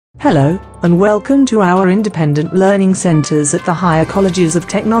Hello, and welcome to our independent learning centers at the higher colleges of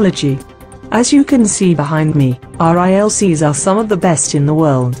technology. As you can see behind me, our ILCs are some of the best in the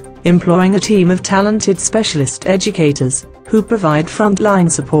world, employing a team of talented specialist educators, who provide frontline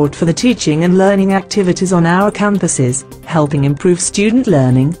support for the teaching and learning activities on our campuses, helping improve student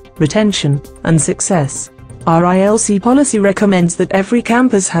learning, retention, and success. Our ILC policy recommends that every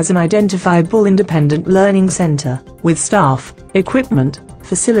campus has an identifiable independent learning center, with staff, equipment,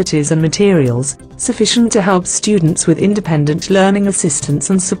 facilities and materials sufficient to help students with independent learning assistance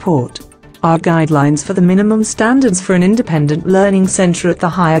and support. Our guidelines for the minimum standards for an independent learning center at the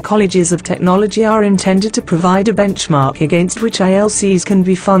higher colleges of technology are intended to provide a benchmark against which ILCs can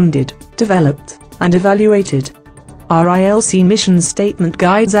be funded, developed, and evaluated. Our ILC mission statement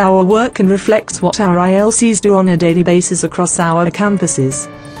guides our work and reflects what our ILCs do on a daily basis across our campuses.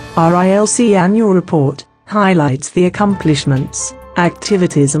 Our ILC annual report highlights the accomplishments,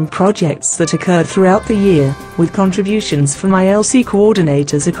 activities and projects that occurred throughout the year, with contributions from ILC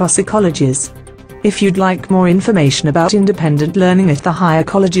coordinators across the colleges. If you'd like more information about independent learning at the higher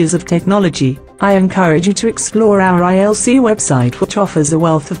colleges of technology, I encourage you to explore our ILC website, which offers a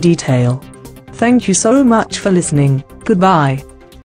wealth of detail. Thank you so much for listening. Goodbye.